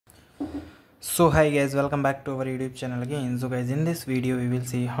So hi guys, welcome back to our YouTube channel again. So guys, in this video we will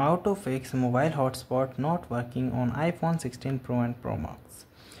see how to fix mobile hotspot not working on iPhone 16 Pro and Pro Max.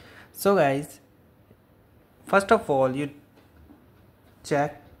 So guys, first of all you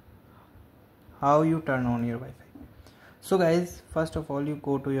check how you turn on your Wi-Fi. So guys, first of all you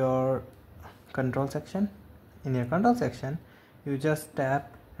go to your control section. In your control section you just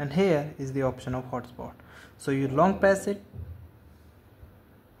tap and here is the option of hotspot. So you long press it.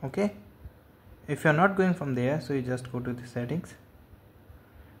 Okay, if you are not going from there, so you just go to the settings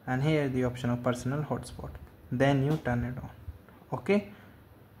and here the option of personal hotspot, then you turn it on. Okay,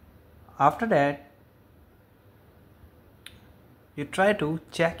 after that you try to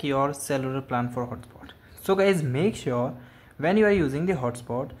check your cellular plan for hotspot. So guys, make sure when you are using the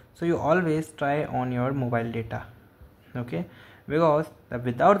hotspot, so you always try on your mobile data. Okay, because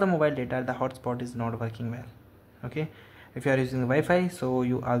without the mobile data the hotspot is not working well. Okay, if you are using Wi-Fi, so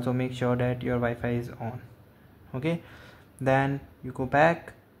you also make sure that your Wi-Fi is on. Okay, then you go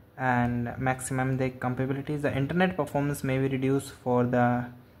back and maximum the compatibilities. The internet performance may be reduced for the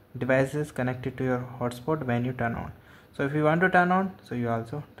devices connected to your hotspot when you turn on. So if you want to turn on, so you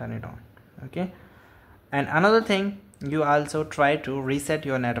also turn it on. Okay, and another thing, you also try to reset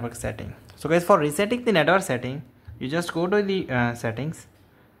your network setting. So guys, for resetting the network setting, you just go to the settings.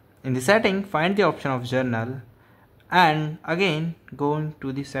 In the setting, find the option of journal and again go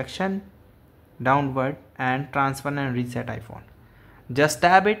into the section downward and transfer and reset iPhone. Just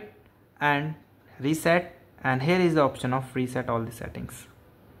tab it and reset, and here is the option of reset all the settings.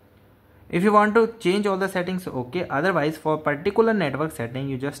 If you want to change all the settings, okay, otherwise for particular network setting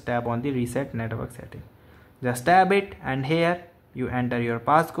you just tab on the reset network setting. Just tab it and here you enter your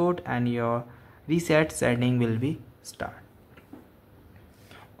passcode and your reset setting will be start.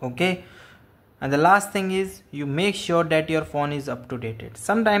 Okay, and the last thing is you make sure that your phone is up to date.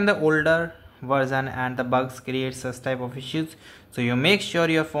 Sometimes the older version and the bugs create such type of issues, so you make sure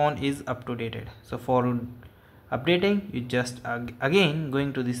your phone is up to date. So for updating, you just again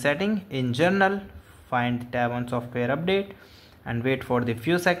going to the setting, in journal find the tab on software update and wait for the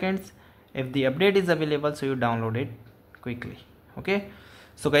few seconds. If the update is available, so you download it quickly. Okay,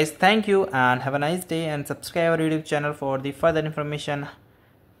 so guys, thank you and have a nice day, and subscribe our YouTube channel for the further information.